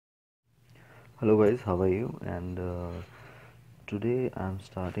Hello guys, how are you? And today I'm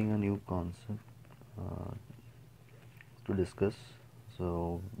starting a new concept uh, to discuss.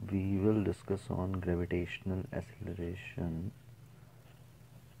 So we will discuss on gravitational acceleration.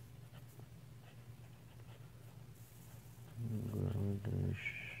 Gravitational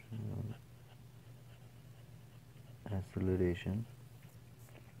acceleration,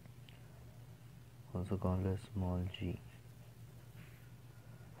 also called as small g.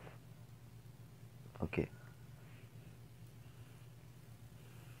 Okay.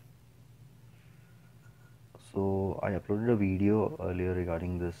 So I uploaded a video earlier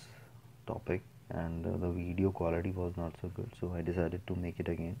regarding this topic, and the video quality was not so good, so I decided to make it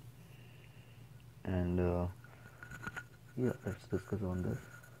again. And yeah, let's discuss on this.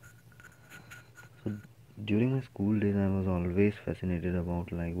 So during my school days, I was always fascinated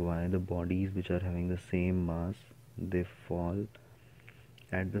about like why the bodies which are having the same mass, they fall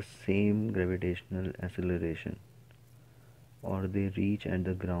at the same gravitational acceleration, or they reach at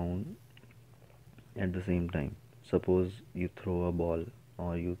the ground at the same time. Suppose you throw a ball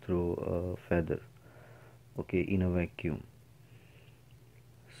or you throw a feather, okay, in a vacuum.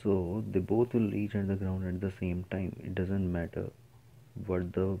 So they both will reach at the ground at the same time. It doesn't matter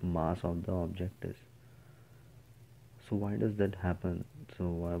what the mass of the object is. So why does that happen? So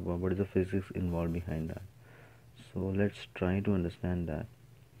what is the physics involved behind that? So let's try to understand that.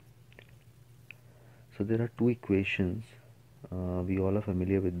 So there are two equations. We all are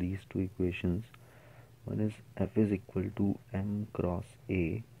familiar with these two equations. One is F is equal to m cross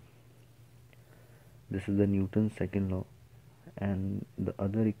A. This is the Newton's second law. And the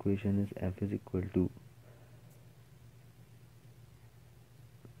other equation is F is equal to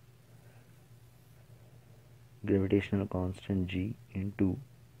gravitational constant G into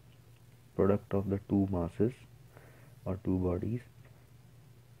product of the two masses or two bodies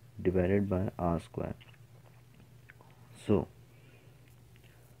divided by r square. So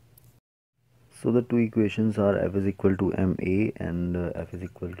the two equations are F is equal to ma and F is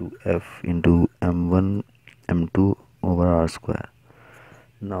equal to F into m1 m2 over r square.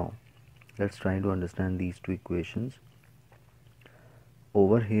 Now let's try to understand these two equations.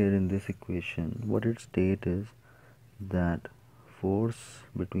 Over here in this equation, what it states is that force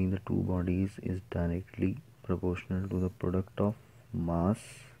between the two bodies is directly proportional to the product of mass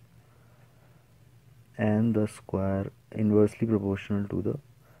and the square inversely proportional to the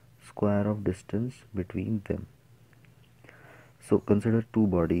square of distance between them. So consider two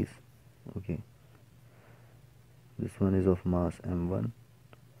bodies, okay, this one is of mass m1,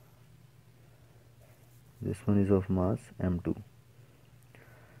 this one is of mass m2.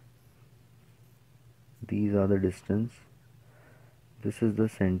 These are the distance, this is the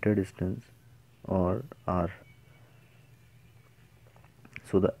center distance or r.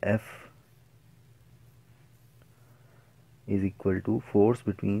 So the F is equal to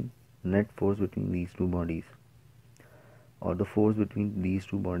net force between these two bodies, or the force between these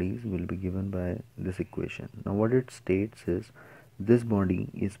two bodies will be given by this equation. Now what it states is this body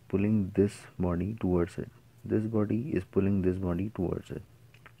is pulling this body towards it, this body is pulling this body towards it.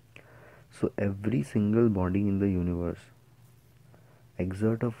 So every single body in the universe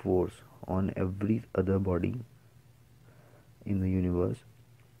exert a force on every other body in the universe,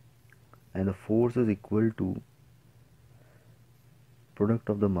 and the force is equal to product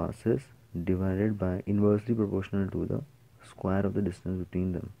of the masses divided by inversely proportional to the square of the distance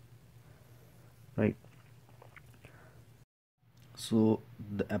between them, right? So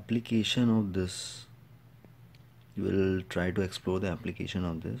the application of this, we will try to explore the application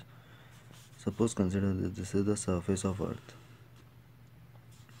of this. Suppose consider that this is the surface of earth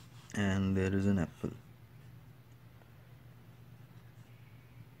and there is an apple.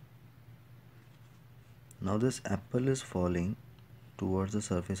 Now this apple is falling towards the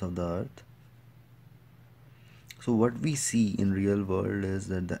surface of the earth. So what we see in real world is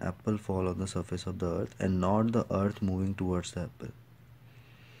that the apple fall on the surface of the earth and not the earth moving towards the apple.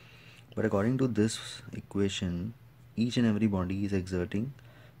 But according to this equation, each and every body is exerting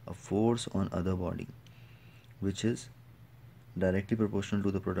a force on other body, which is directly proportional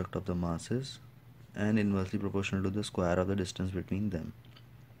to the product of the masses and inversely proportional to the square of the distance between them.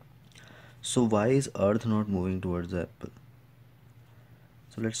 So why is earth not moving towards the apple?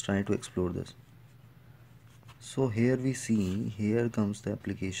 So let's try to explore this. So here we see, here comes the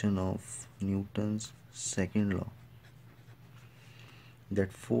application of Newton's second law,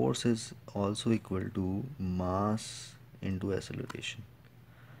 that force is also equal to mass into acceleration.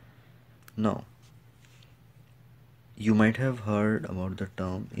 Now you might have heard about the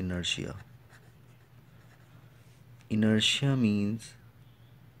term inertia. Inertia means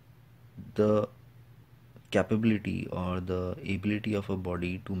the capability or the ability of a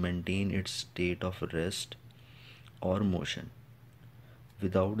body to maintain its state of rest or motion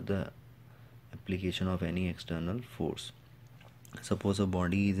without the application of any external force. Suppose a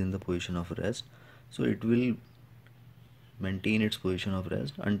body is in the position of rest, so it will maintain its position of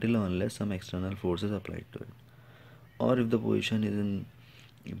rest until or unless some external force is applied to it. Or if the position is in,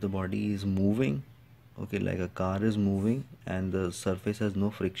 if the body is moving, okay, like a car is moving and the surface has no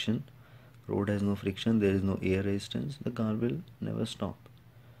friction, road has no friction, there is no air resistance, the car will never stop.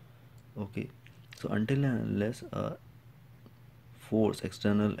 Okay, so until and unless a force,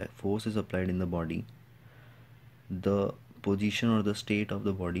 external force is applied in the body, the position or the state of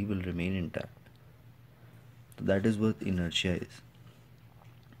the body will remain intact. So that is what inertia is.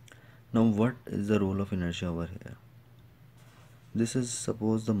 Now what is the role of inertia over here? This is,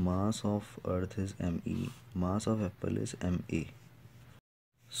 suppose the mass of earth is me, mass of apple is ma.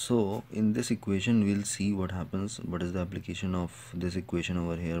 So in this equation we'll see what happens, what is the application of this equation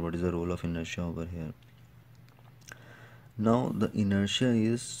over here, what is the role of inertia over here. Now the inertia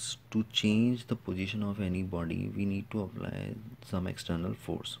is to change the position of any body, we need to apply some external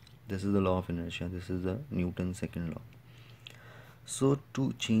force. This is the law of inertia, this is the Newton's second law. So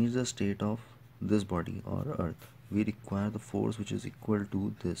to change the state of this body or earth, we require the force which is equal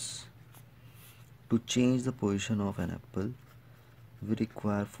to this. To change the position of an apple, we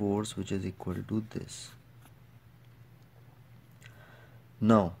require force which is equal to this.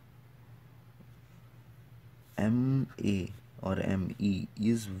 Now MA or ME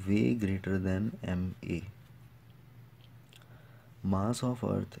is way greater than MA. Mass of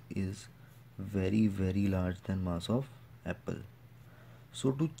earth is very large than mass of apple.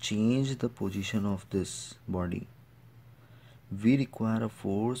 So to change the position of this body, we require a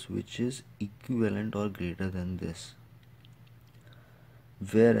force which is equivalent or greater than this.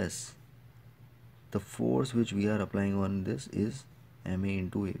 Whereas the force which we are applying on this is ma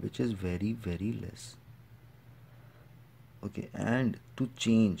into a, which is very less. Okay, and to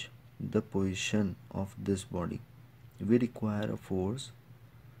change the position of this body, we require a force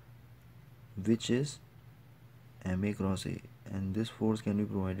which is ma cross a, and this force can be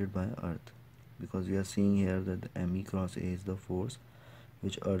provided by earth, because we are seeing here that the me cross a is the force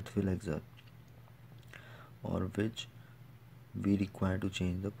which earth will exert, or which we require to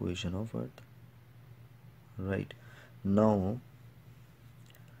change the position of earth. Right, now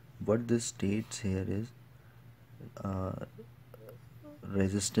what this states here is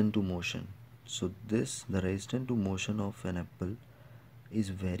resistant to motion. So this, the resistance to motion of an apple is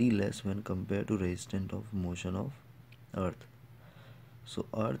very less when compared to resistance of motion of earth. So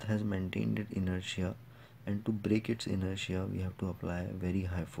earth has maintained its inertia, and to break its inertia we have to apply very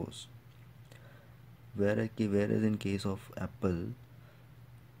high force. Whereas in case of apple,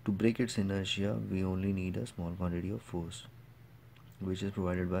 to break its inertia we only need a small quantity of force which is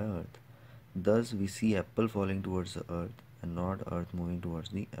provided by earth. Thus we see apple falling towards the earth and not earth moving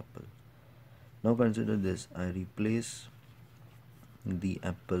towards the apple. Now consider this, I replace the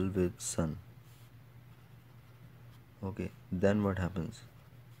apple with sun. Okay, then what happens?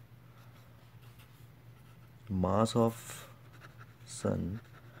 Mass of sun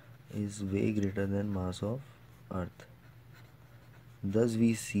is way greater than mass of earth. Thus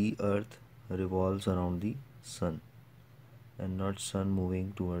we see earth revolves around the sun and not sun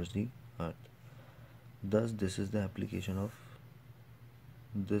moving towards the earth. Thus this is the application of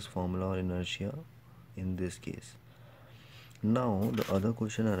this formula or inertia in this case. Now the other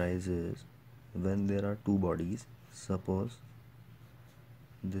question arises when there are two bodies. Suppose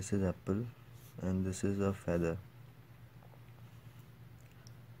this is apple and this is a feather.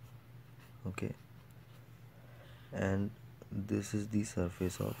 Okay, and this is the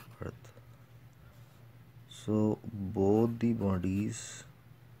surface of earth. So both the bodies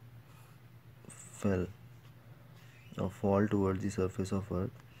fall towards the surface of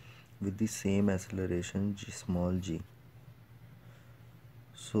earth with the same acceleration g, small g.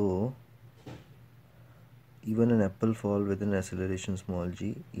 So even an apple fall with an acceleration small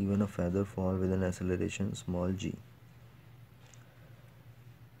g, even a feather fall with an acceleration small g.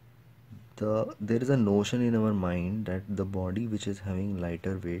 There is a notion in our mind that the body which is having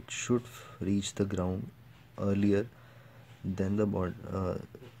lighter weight should reach the ground earlier than the body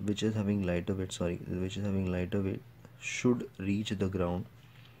which is having lighter weight should reach the ground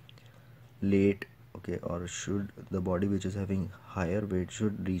late. Okay, or should the body which is having higher weight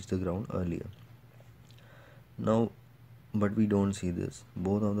should reach the ground earlier. Now but we don't see this,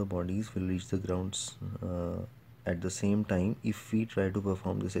 both of the bodies will reach the grounds at the same time if we try to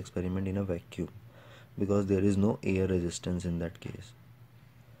perform this experiment in a vacuum, because there is no air resistance in that case.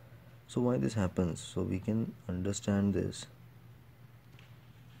 So why this happens? So we can understand this.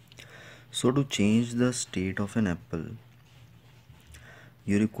 So to change the state of an apple,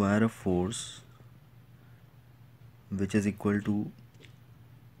 you require a force which is equal to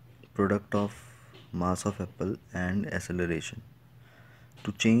product of mass of apple and acceleration.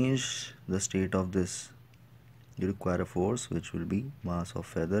 To change the state of this, you require a force which will be mass of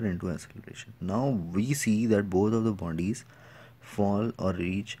feather into acceleration. Now we see that both of the bodies fall or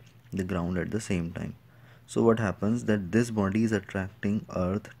reach the ground at the same time. So what happens, that this body is attracting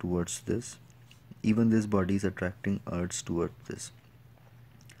earth towards this, even this body is attracting earth towards this,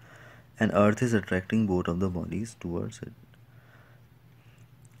 and earth is attracting both of the bodies towards it.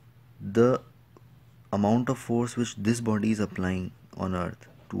 The amount of force which this body is applying on earth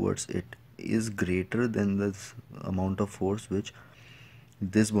towards it is greater than the amount of force which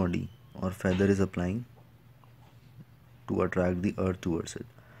this body or feather is applying to attract the earth towards it,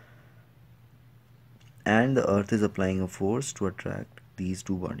 and the earth is applying a force to attract these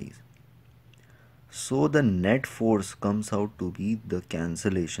two bodies. So the net force comes out to be the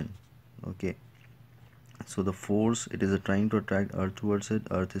cancellation. Okay, so the force, it is trying to attract earth towards it,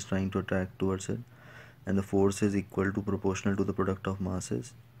 earth is trying to attract towards it, and the force is equal to proportional to the product of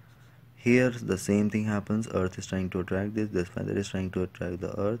masses. Here the same thing happens, earth is trying to attract this feather is trying to attract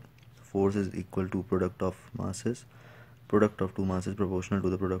the earth, force is equal to product of masses, product of two masses proportional to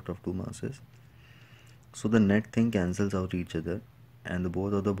the product of two masses. So the net thing cancels out each other and the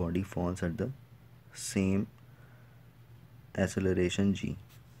both of the body falls at the same acceleration g.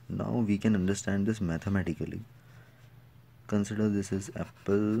 Now we can understand this mathematically. Consider this is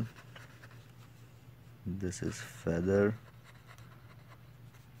apple, this is feather.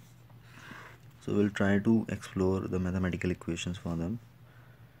 So we'll try to explore the mathematical equations for them.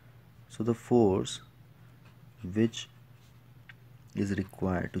 So the force which is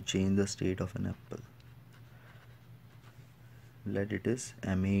required to change the state of an apple, let it is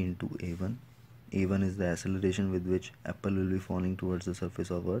ma into a1. a1 is the acceleration with which apple will be falling towards the surface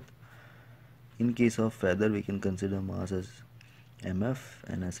of earth. In case of feather, we can consider mass as mf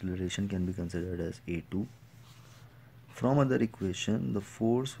and acceleration can be considered as a2. From other equation, the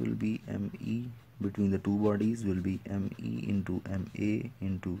force will be me between the two bodies will be me into ma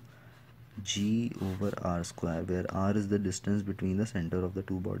into g over r square, where r is the distance between the center of the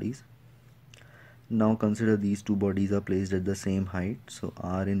two bodies. Now consider these two bodies are placed at the same height, so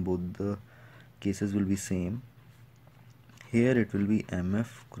r in both the cases will be same. Here it will be mf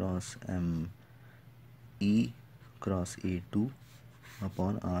cross me cross a2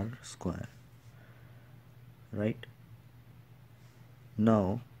 upon r square, right?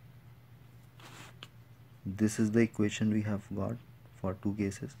 Now this is the equation we have got for two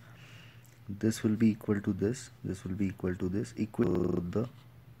cases. This will be equal to this will be equal to this, equal to the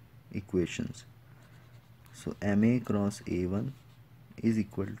equations. So ma cross a1 is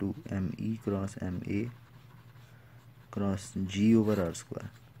equal to me cross ma cross g over r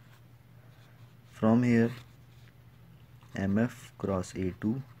square. From here mf cross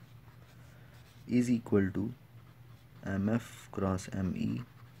a2 is equal to mf cross me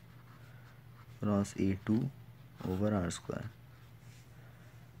cross a2 over r square.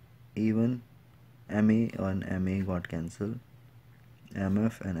 Even ma and ma got cancelled,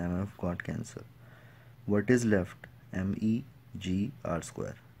 mf and mf got cancelled. What is left? me g r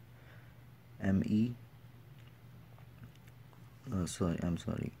square. me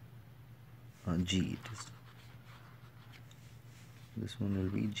g it is. This one will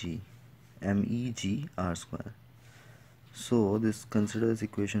be g, me g r square. So this, consider this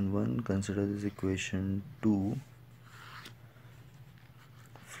equation 1, consider this equation 2.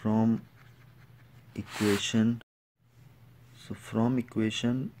 From equation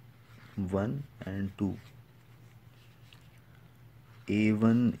 1 and 2,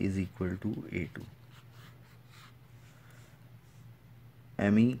 a1 is equal to a2.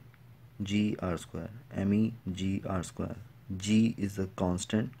 me g r square, me g r square. G is the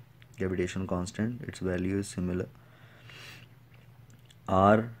constant, gravitation constant, its value is similar.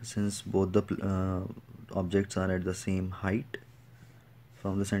 R, since both the objects are at the same height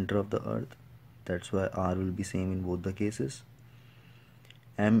from the center of the earth, that's why R will be same in both the cases.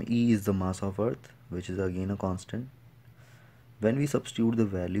 me is the mass of earth, which is again a constant. When we substitute the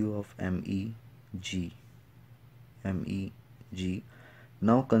value of me g,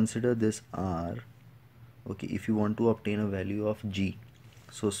 now consider this R. Okay, if you want to obtain a value of g,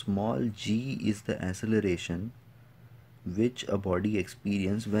 so small g is the acceleration which a body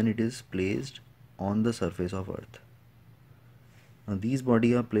experiences when it is placed on the surface of earth. These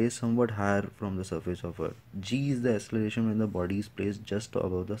bodies are placed somewhat higher from the surface of Earth. G is the acceleration when the body is placed just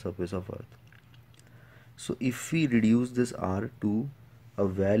above the surface of Earth. So if we reduce this r to a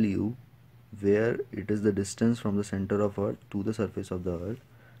value where it is the distance from the center of Earth to the surface of the Earth,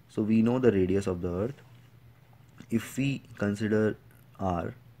 so we know the radius of the Earth. If we consider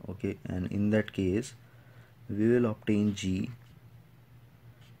r, okay, and in that case we will obtain g.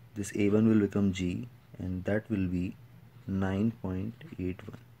 This a1 will become g, and that will be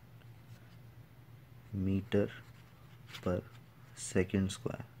 9.81 meter per second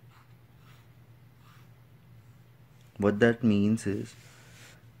square. What that means is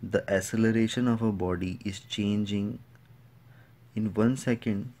the acceleration of a body is changing in 1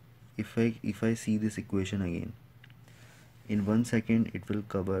 second. If I see this equation again, in 1 second it will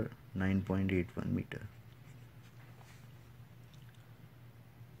cover 9.81 meter.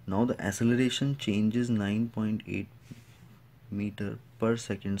 Now the acceleration changes 9.8 meter per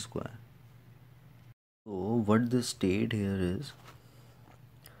second square. So what this state here is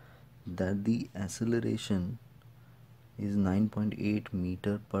that the acceleration is 9.8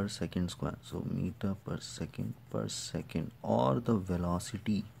 meter per second square. So meter per second, or the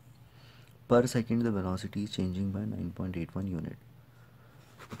velocity per second, the velocity is changing by 9.81 unit.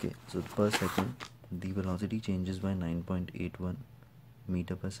 Okay, so per second the velocity changes by 9.81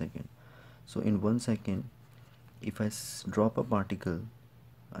 meter per second. So in 1 second, if I drop a particle,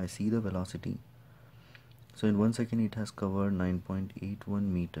 I see the velocity. So in 1 second it has covered 9.81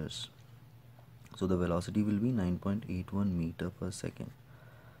 meters. So the velocity will be 9.81 meter per second.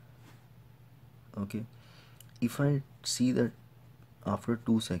 Okay, if I see that after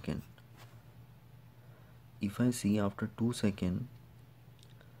 2 seconds, if I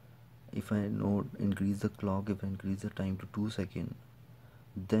increase the clock, if I increase the time to 2 seconds,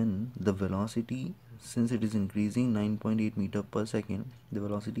 then the velocity, since it is increasing 9.8 meter per second, the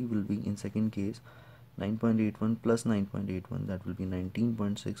velocity will be, in second case, 9.81 plus 9.81, that will be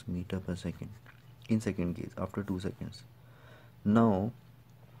 19.6 meter per second in second case after 2 seconds. Now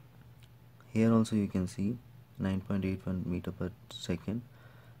here also you can see 9.81 meter per second,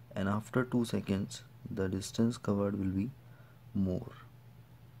 and after 2 seconds the distance covered will be more.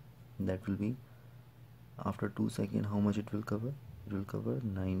 That will be, after 2 seconds, how much it will cover? It will cover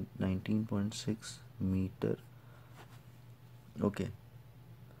 19.6 meter. Okay,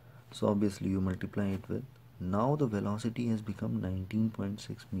 so obviously you multiply it with, now the velocity has become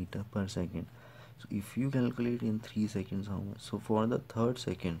 19.6 meter per second. So if you calculate in 3 seconds how much, so for the third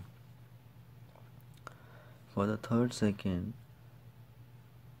second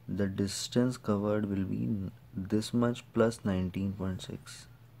the distance covered will be this much plus 19.6.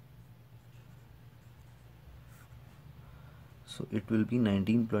 So it will be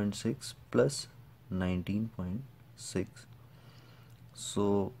 19.6 plus 19.6,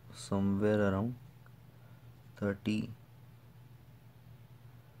 so somewhere around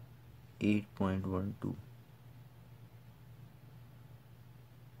 38.12.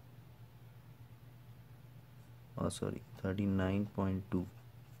 Oh sorry, 39.2.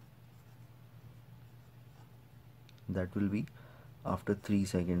 That will be after 3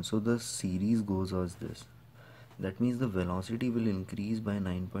 seconds. So the series goes as this. That means the velocity will increase by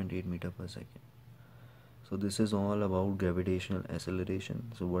 9.8 meter per second. So this is all about gravitational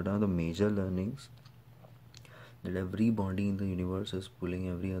acceleration. So what are the major learnings? That every body in the universe is pulling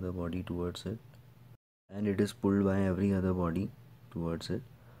every other body towards it, and it is pulled by every other body towards it.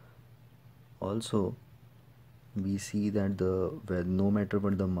 Also, we see that no matter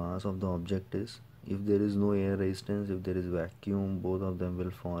what the mass of the object is, if there is no air resistance, if there is vacuum, both of them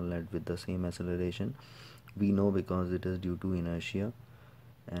will fall with the same acceleration. We know because it is due to inertia,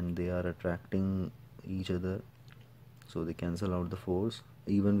 and they are attracting each other, so they cancel out the force.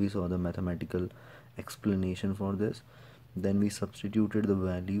 Even we saw the mathematical explanation for this. Then we substituted the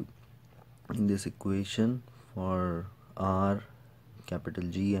value in this equation for r, capital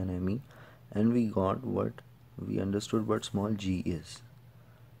G and me, and we got what we understood what small g is,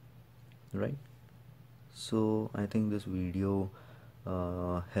 right? So I think this video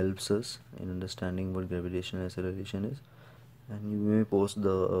helps us in understanding what gravitational acceleration is, and you may post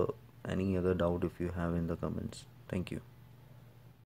the any other doubt if you have in the comments. Thank you.